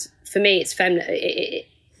 And for me, it's my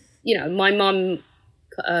mum,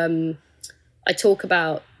 I talk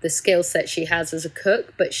about the skill set she has as a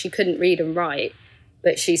cook, but she couldn't read and write,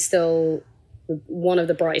 but she's still one of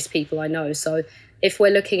the brightest people I know. So if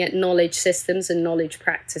we're looking at knowledge systems and knowledge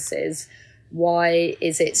practices, why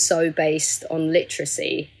is it so based on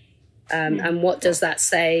literacy? And what does that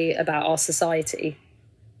say about our society?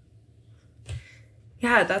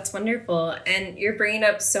 Yeah, that's wonderful. And you're bringing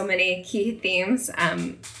up so many key themes.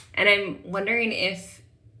 And I'm wondering if,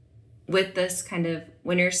 with this kind of,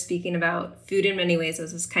 when you're speaking about food in many ways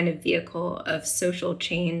as this kind of vehicle of social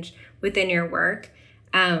change within your work,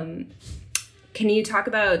 can you talk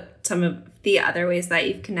about some of the other ways that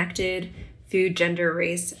you've connected food, gender,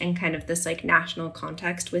 race, and kind of this like national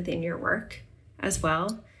context within your work as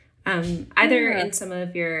well? Either in some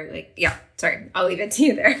of your sorry, I'll leave it to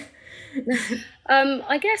you there.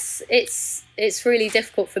 I guess it's really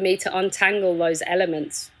difficult for me to untangle those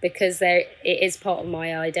elements because it is part of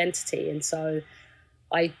my identity, and so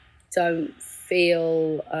I don't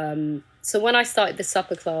feel. So when I started the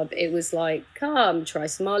supper club, it was like, come try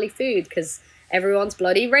Somali food because everyone's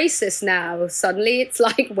bloody racist now. Suddenly, it's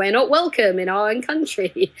like we're not welcome in our own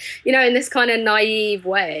country, in this kind of naive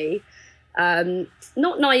way.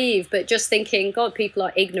 Not naive, but just thinking, God, people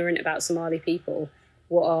are ignorant about Somali people.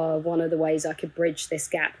 What are one of the ways I could bridge this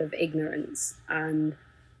gap of ignorance? And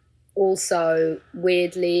also,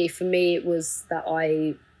 weirdly, for me, it was that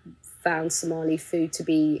I found Somali food to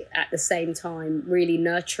be, at the same time, really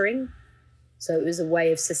nurturing. So it was a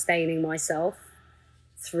way of sustaining myself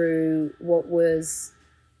through what was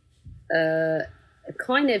a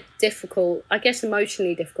kind of difficult, I guess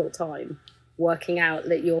emotionally difficult time, working out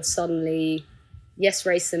that you're suddenly, yes,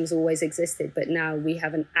 racism's always existed, but now we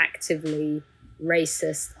have an actively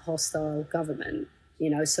racist, hostile government,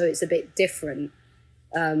 so it's a bit different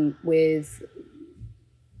with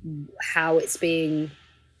how it's being,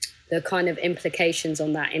 the kind of implications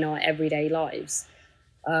on that in our everyday lives.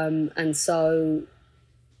 And so,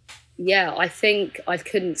 yeah, I think I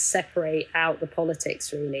couldn't separate out the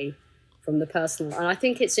politics really from the personal. And I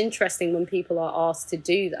think it's interesting when people are asked to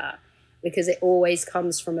do that, because it always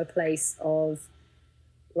comes from a place of,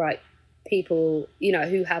 right, people,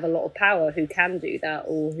 who have a lot of power, who can do that,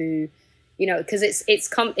 or who, because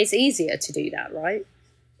it's easier to do that, right?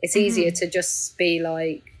 It's easier to just be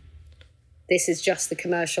like, this is just the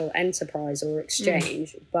commercial enterprise or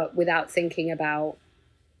exchange, but without thinking about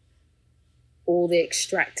all the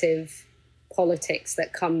extractive politics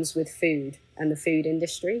that comes with food and the food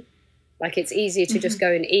industry. Like, it's easier to just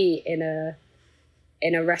go and eat in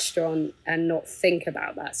a restaurant and not think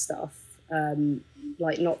about that stuff.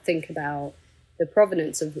 Like, not think about the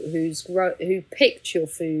provenance of who picked your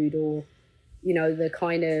food, or the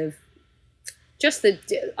kind of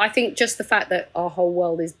I think just the fact that our whole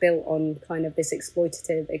world is built on kind of this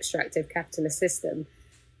exploitative, extractive capitalist system.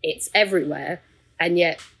 It's everywhere, and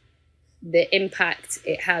yet the impact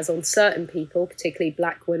it has on certain people, particularly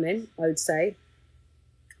Black women, I would say,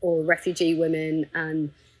 or refugee women,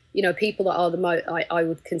 and people that are the most, I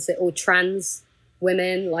would consider, or trans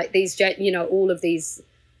women, like these, all of these,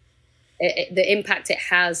 the impact it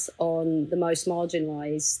has on the most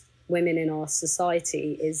marginalized women in our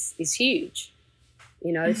society is huge,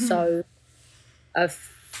 So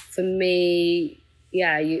for me,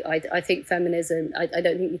 yeah, I think feminism, I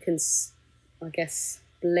don't think you can, I guess,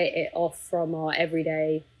 split it off from our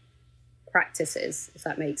everyday practices, if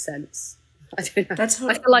that makes sense. I don't know. I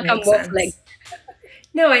feel like I'm waffling.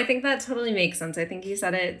 No, I think that totally makes sense. I think you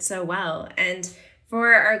said it so well. And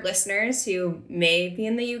for our listeners who may be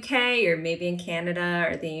in the UK or maybe in Canada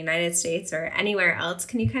or the United States or anywhere else,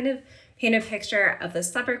 can you kind of paint a picture of the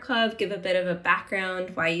Supper Club, give a bit of a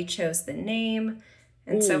background, why you chose the name,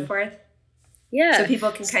 and so forth? Yeah. So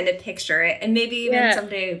people can kind of picture it and maybe even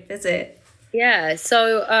someday visit. Yeah.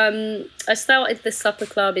 So I started the Supper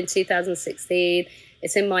Club in 2016.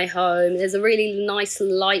 It's in my home. There's a really nice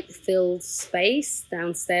light-filled space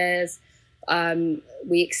downstairs.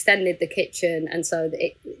 We extended the kitchen, and so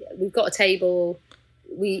we've got a table.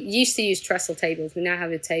 We used to use trestle tables. We now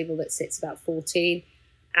have a table that sits about 14,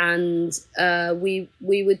 and we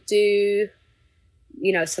would do,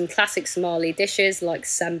 some classic Somali dishes like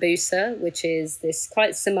sambusa, which is this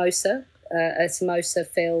quite samosa, a samosa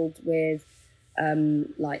filled with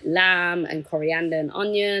like lamb and coriander and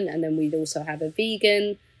onion, and then we'd also have a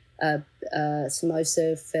vegan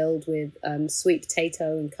samosa filled with sweet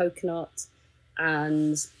potato and coconut,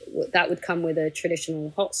 and that would come with a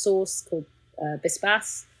traditional hot sauce called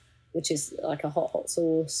bisbas, which is like a hot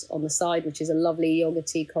sauce on the side, which is a lovely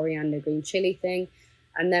yogurty coriander green chili thing.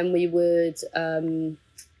 And then we would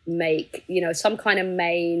make, some kind of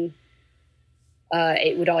main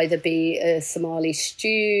It would either be a Somali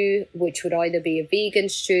stew, which would either be a vegan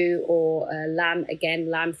stew or a lamb. Again,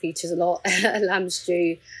 lamb features a lot, a lamb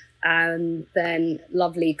stew. And then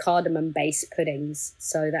lovely cardamom-based puddings.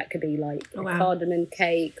 So that could be like a cardamom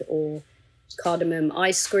cake or cardamom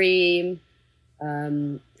ice cream,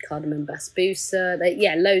 cardamom basbousa.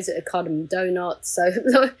 Loads of cardamom donuts.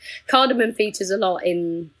 So cardamom features a lot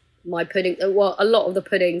in my pudding. Well, a lot of the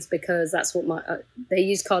puddings, because that's what they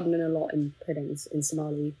use cardamom a lot in puddings in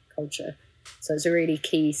Somali culture. So it's a really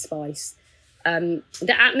key spice.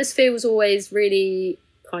 The atmosphere was always really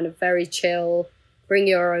kind of very chill. Bring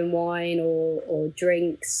your own wine or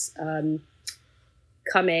drinks.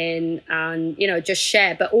 Come in and, just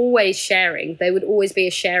share, but always sharing. There would always be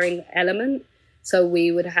a sharing element. So we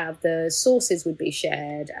would have the sauces would be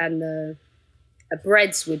shared, and the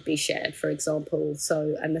breads would be shared, for example.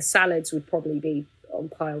 And the salads would probably be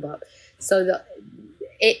piled up. So that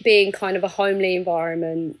it being kind of a homely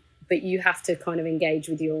environment, but you have to kind of engage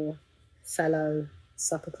with your fellow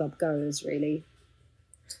supper club goers, really.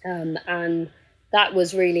 And that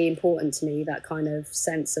was really important to me, that kind of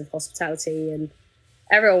sense of hospitality. And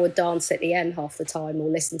everyone would dance at the end half the time or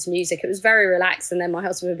listen to music. It was very relaxed. And then my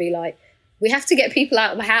husband would be like, we have to get people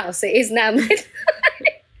out of the house. It is now midnight.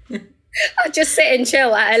 I'd just sit and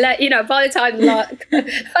chill. By the time,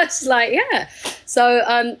 I was like, yeah. So,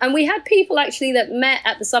 and we had people actually that met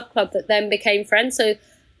at the supper club that then became friends. So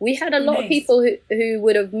we had a lot of people who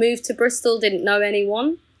would have moved to Bristol, didn't know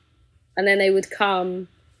anyone. And then they would come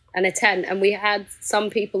and attend. And we had some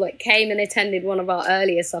people that came and attended one of our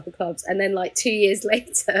earlier supper clubs, and then 2 years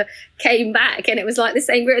later came back, and it was like the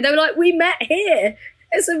same group. They were like, we met here.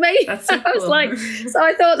 It's amazing. That's so cool. I was like, so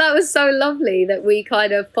I thought that was so lovely that we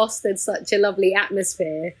kind of fostered such a lovely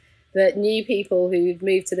atmosphere that new people who've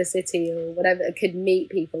moved to the city or whatever could meet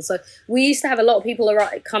people. So we used to have a lot of people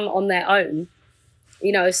come on their own,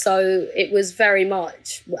 so it was very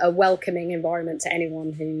much a welcoming environment to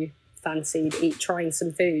anyone who fancied trying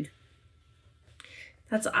some food.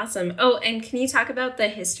 That's awesome. Oh, and can you talk about the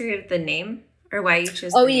history of the name, or why you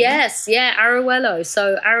chose the name? Yes, Arruelo.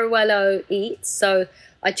 So Arruelo eats. So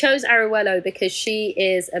I chose Arruelo because she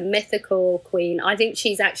is a mythical queen. I think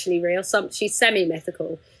she's actually real. She's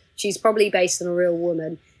semi-mythical. She's probably based on a real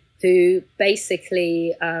woman who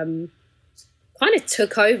basically kind of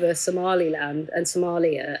took over Somaliland and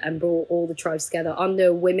Somalia and brought all the tribes together under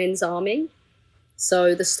a women's army.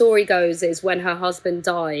 So the story goes is when her husband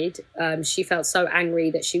died, she felt so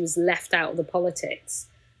angry that she was left out of the politics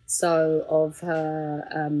of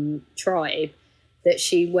her tribe, that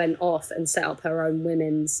she went off and set up her own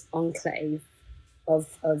women's enclave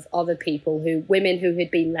of other women who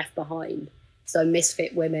had been left behind. So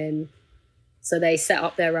misfit women. So they set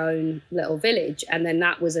up their own little village, and then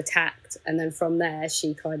that was attacked. And then from there,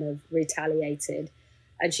 she kind of retaliated.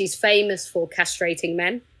 And she's famous for castrating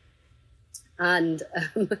men. And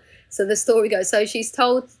so the story goes, so she's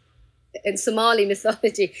told in Somali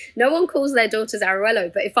mythology, no one calls their daughters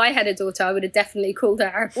Arruelo, but if I had a daughter, I would have definitely called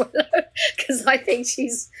her Arruelo because I think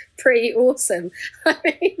she's pretty awesome. I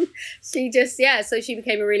mean, so she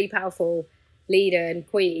became a really powerful leader and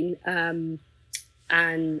queen.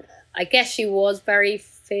 And I guess she was very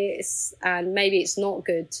fierce, and maybe it's not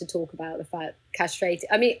good to talk about the fact castrated.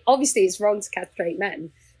 I mean, obviously it's wrong to castrate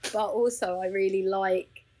men, but also I really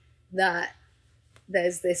like that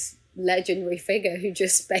there's this legendary figure who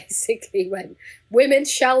just basically went, women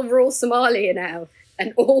shall rule Somalia now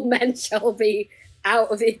and all men shall be out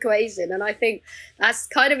of the equation. And I think that's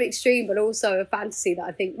kind of extreme, but also a fantasy that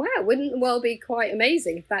I think, wow, wouldn't the world be quite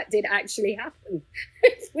amazing if that did actually happen?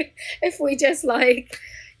 if we just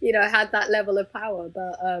had that level of power.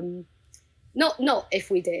 But not if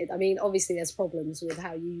we did. I mean, obviously there's problems with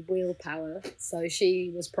how you wield power, so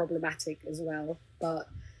she was problematic as well, but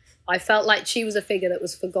I felt like she was a figure that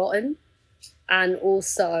was forgotten. And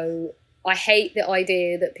also, I hate the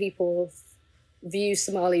idea that people view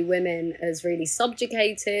Somali women as really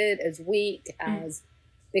subjugated, as weak,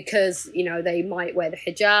 because, they might wear the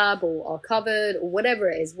hijab or are covered or whatever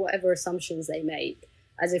it is, whatever assumptions they make,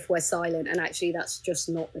 as if we're silent. And actually, that's just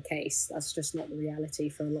not the case. That's just not the reality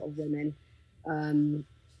for a lot of women. And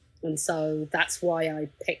so that's why I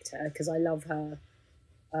picked her, because I love her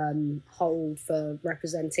hold for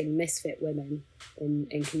representing misfit women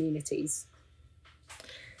in communities.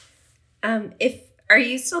 Are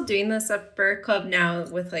you still doing the supper club now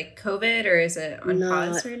with COVID, or is it on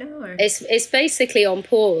pause right now? Or? It's basically on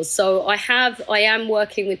pause. So I am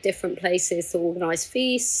working with different places to organise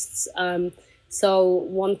feasts. So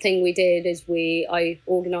one thing we did is I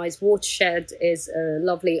organised Watershed, is a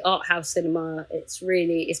lovely art house cinema. It's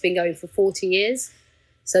been going for 40 years.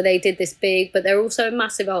 So they did this big, but they're also a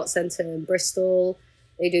massive art centre in Bristol.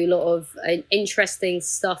 They do a lot of interesting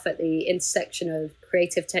stuff at the intersection of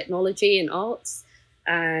creative technology and arts.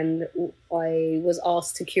 And I was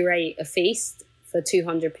asked to curate a feast for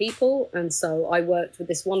 200 people. And so I worked with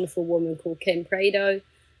this wonderful woman called Kim Prado,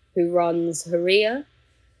 who runs Haria.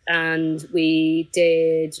 And we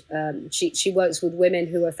did, she works with women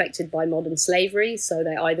who are affected by modern slavery. So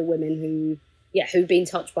they're either women who've been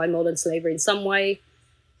touched by modern slavery in some way.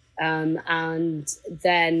 And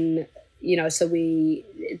then, so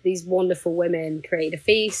these wonderful women created a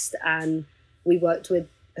feast, and we worked with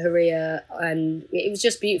Haria, and it was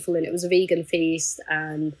just beautiful. And it was a vegan feast,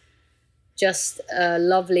 and just a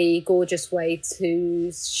lovely, gorgeous way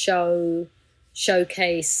to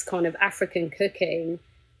showcase kind of African cooking,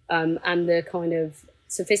 and the kind of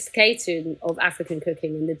sophistication of African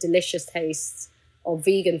cooking and the delicious tastes of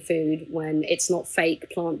vegan food when it's not fake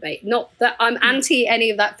plant-based. Not that I'm anti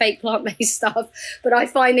any of that fake plant-based stuff, but I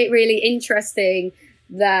find it really interesting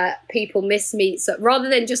that people miss meat. So rather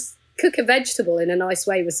than just cook a vegetable in a nice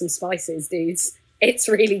way with some spices, dudes, it's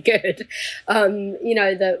really good.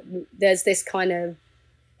 That there's this kind of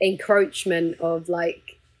encroachment of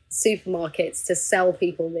like supermarkets to sell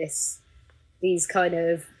people these kind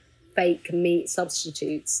of fake meat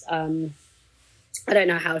substitutes. I don't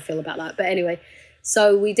know how I feel about that, but anyway.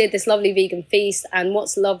 So we did this lovely vegan feast, and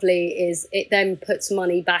what's lovely is it then puts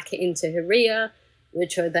money back into Haria,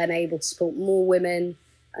 which are then able to support more women.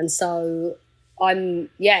 And so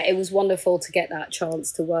it was wonderful to get that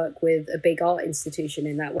chance to work with a big art institution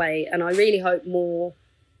in that way. And I really hope more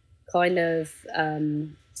kind of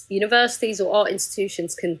universities or art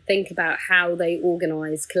institutions can think about how they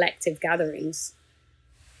organize collective gatherings.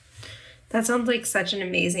 That sounds like such an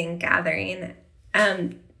amazing gathering.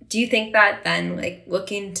 Do you think that then, like,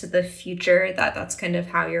 looking to the future, that's kind of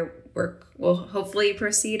how your work will hopefully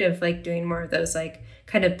proceed, of like doing more of those like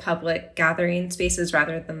kind of public gathering spaces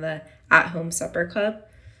rather than the at-home supper club?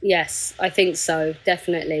 Yes, I think so,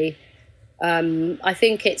 definitely. I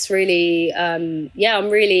think it's really, I'm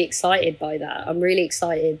really excited by that. I'm really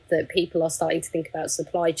excited that people are starting to think about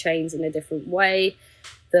supply chains in a different way,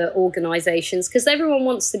 the organizations, because everyone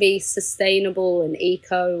wants to be sustainable and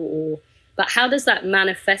but how does that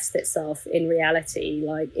manifest itself in reality,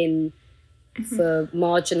 like for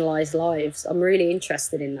marginalized lives? I'm really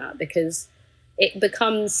interested in that, because it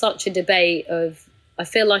becomes such a debate of, I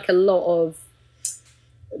feel like a lot of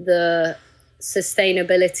the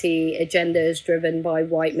sustainability agenda is driven by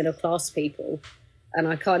white middle class people. And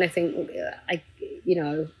I kind of think,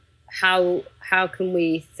 how can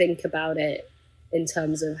we think about it in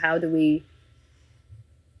terms of how do we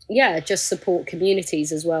just support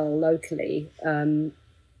communities as well locally in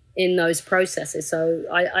those processes. So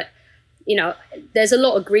I there's a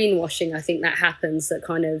lot of greenwashing, I think, that happens that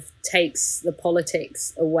kind of takes the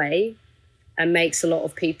politics away and makes a lot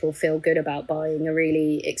of people feel good about buying a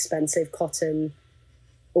really expensive cotton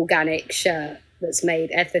organic shirt that's made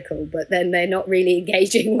ethical, but then they're not really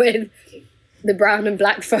engaging with the brown and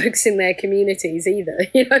black folks in their communities either,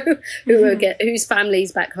 whose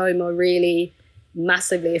families back home are really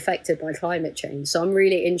massively affected by climate change. So I'm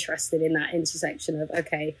really interested in that intersection of,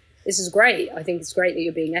 okay, this is great. I think it's great that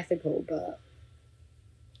you're being ethical, but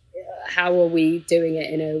how are we doing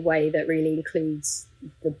it in a way that really includes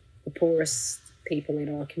the poorest people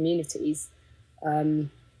in our communities?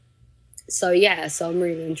 So I'm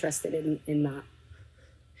really interested in that.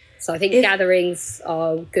 So I think gatherings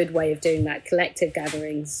are a good way of doing that. Collective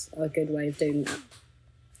gatherings are a good way of doing that.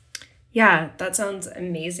 Yeah, that sounds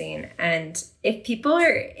amazing. And if people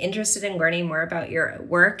are interested in learning more about your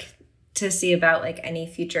work, to see about like any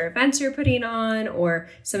future events you're putting on or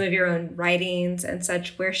some of your own writings and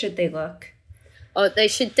such, where should they look? Oh, they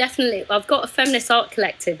should definitely. I've got a feminist art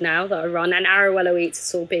collective now that I run, and Arowello Eats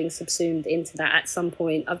is all being subsumed into that at some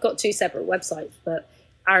point. I've got two separate websites, but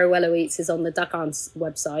Arowello Eats is on the Duckan's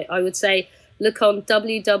website. I would say look on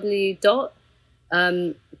www.duckan,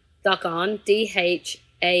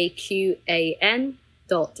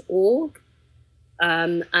 DHAQAN.org.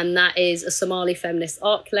 And that is a Somali feminist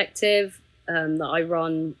art collective that I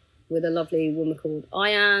run with a lovely woman called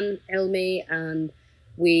Ayan Elmi, and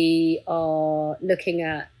we are looking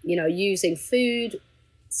at using food,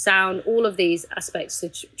 sound, all of these aspects to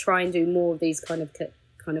try and do more of these kind of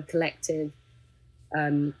collective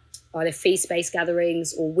either feast-based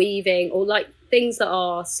gatherings or weaving, or like things that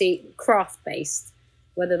are craft-based,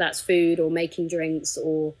 whether that's food or making drinks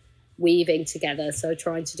or weaving together. So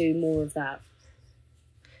trying to do more of that.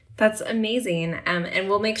 That's amazing. And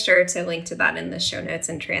we'll make sure to link to that in the show notes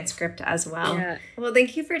and transcript as well. Yeah. Well,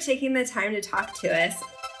 thank you for taking the time to talk to us.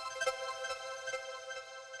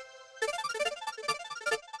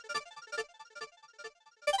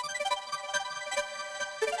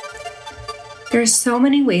 There are so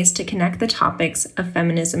many ways to connect the topics of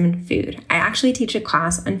feminism and food. I actually teach a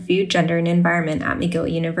class on food, gender, and environment at McGill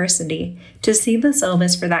University. To see the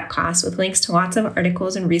syllabus for that class with links to lots of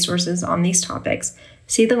articles and resources on these topics,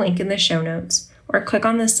 see the link in the show notes, or click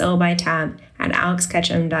on the syllabi tab at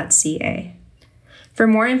alexketchum.ca. For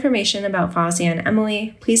more information about Fazia and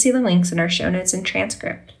Emily, please see the links in our show notes and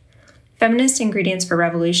transcript. Feminist Ingredients for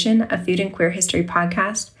Revolution, a food and queer history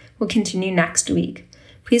podcast, will continue next week.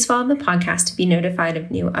 Please follow the podcast to be notified of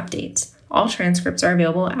new updates. All transcripts are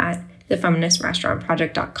available at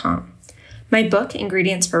thefeministrestaurantproject.com. My book,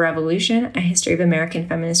 Ingredients for Revolution, A History of American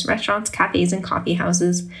Feminist Restaurants, Cafes, and Coffee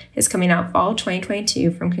Houses, is coming out fall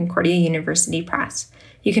 2022 from Concordia University Press.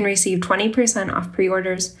 You can receive 20% off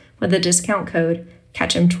pre-orders with the discount code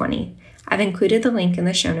Ketchum20. I've included the link in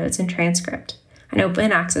the show notes and transcript. An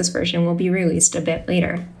open access version will be released a bit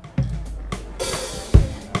later.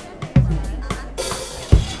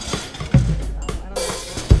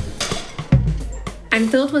 I'm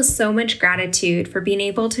filled with so much gratitude for being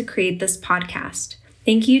able to create this podcast.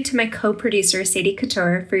 Thank you to my co-producer Sadie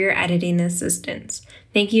Couture for your editing assistance.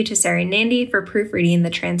 Thank you to Sarah Nandy for proofreading the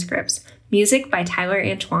transcripts. Music by Tyler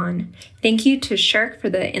Antoine. Thank you to Shirk for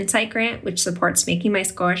the Insight Grant, which supports making my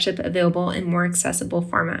scholarship available in more accessible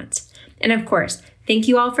formats. And of course, thank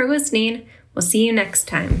you all for listening. We'll see you next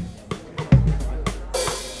time.